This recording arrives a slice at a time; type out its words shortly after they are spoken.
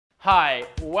Hi,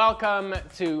 welcome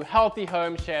to Healthy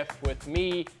Home Chef with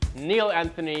me, Neil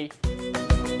Anthony.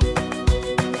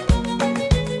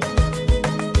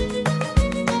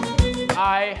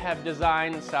 I have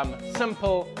designed some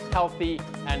simple, healthy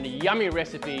and yummy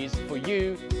recipes for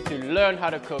you to learn how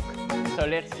to cook. So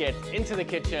let's get into the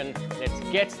kitchen, let's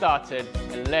get started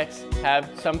and let's have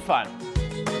some fun.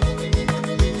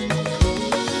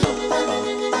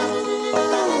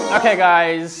 Okay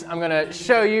guys, I'm gonna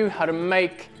show you how to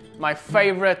make my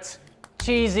favorite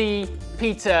cheesy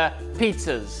pita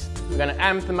pizzas. We're gonna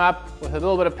amp them up with a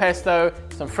little bit of pesto,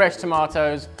 some fresh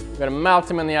tomatoes. We're gonna melt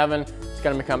them in the oven. It's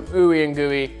gonna become ooey and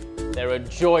gooey. They're a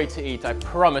joy to eat, I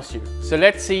promise you. So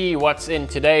let's see what's in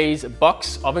today's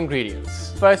box of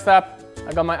ingredients. First up,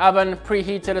 I got my oven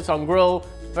preheated, it's on grill.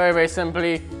 Very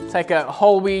simply, take a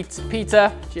whole wheat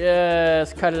pita,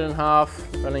 just cut it in half,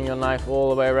 running your knife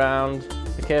all the way around.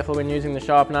 Be careful when using the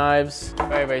sharp knives.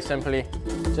 Very simply,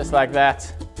 just like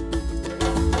that.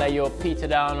 Lay your pita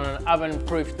down on an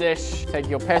oven-proof dish. Take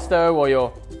your pesto or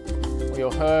your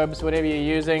herbs, whatever you're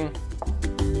using.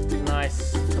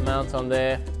 Nice amount on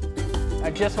there. I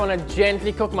just want to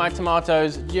gently cook my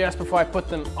tomatoes just before I put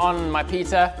them on my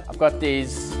pita. I've got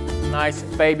these nice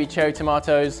baby cherry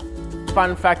tomatoes.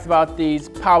 Fun fact about these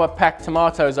power-packed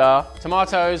tomatoes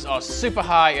are super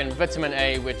high in vitamin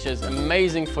A, which is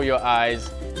amazing for your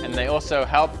eyes, and they also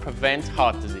help prevent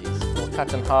heart disease. They'll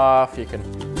cut in half, you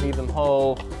can leave them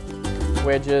whole,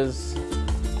 wedges,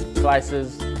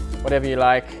 slices, whatever you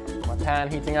like. My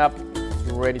pan heating up,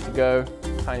 it's ready to go.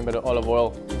 Tiny bit of olive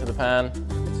oil into the pan,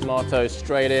 tomatoes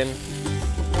straight in.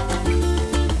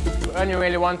 You only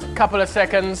really want a couple of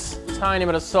seconds, tiny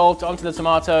bit of salt onto the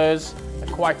tomatoes.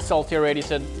 They're quite salty already,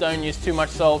 so don't use too much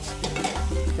salt.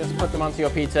 Just put them onto your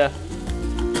pita,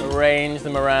 arrange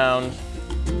them around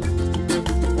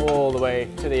all the way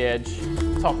to the edge.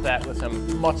 Top that with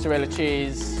some mozzarella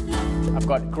cheese. I've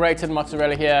got grated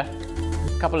mozzarella here.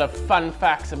 A couple of fun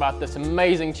facts about this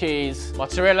amazing cheese.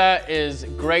 Mozzarella is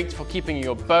great for keeping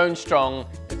your bones strong.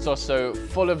 It's also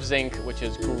full of zinc, which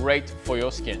is great for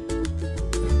your skin.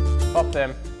 Pop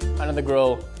them under the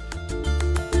grill.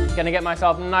 Gonna get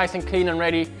myself nice and clean and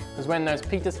ready, because when those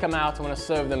pitas come out, I want to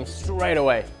serve them straight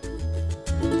away.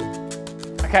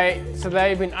 Okay, so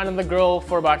they've been under the grill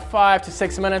for about 5 to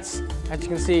 6 minutes. As you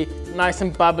can see, nice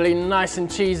and bubbly, nice and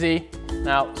cheesy.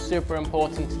 Now, super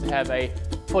important to have a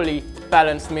fully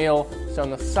balanced meal. So on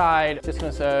the side, just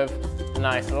gonna serve a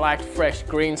nice light, fresh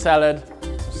green salad,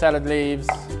 some salad leaves,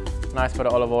 nice bit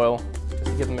of olive oil, just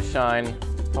to give them a shine.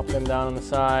 Pop them down on the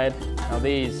side. Now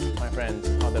these, my friends,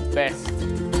 are the best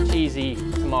cheesy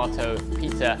tomato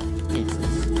pita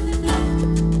pizzas.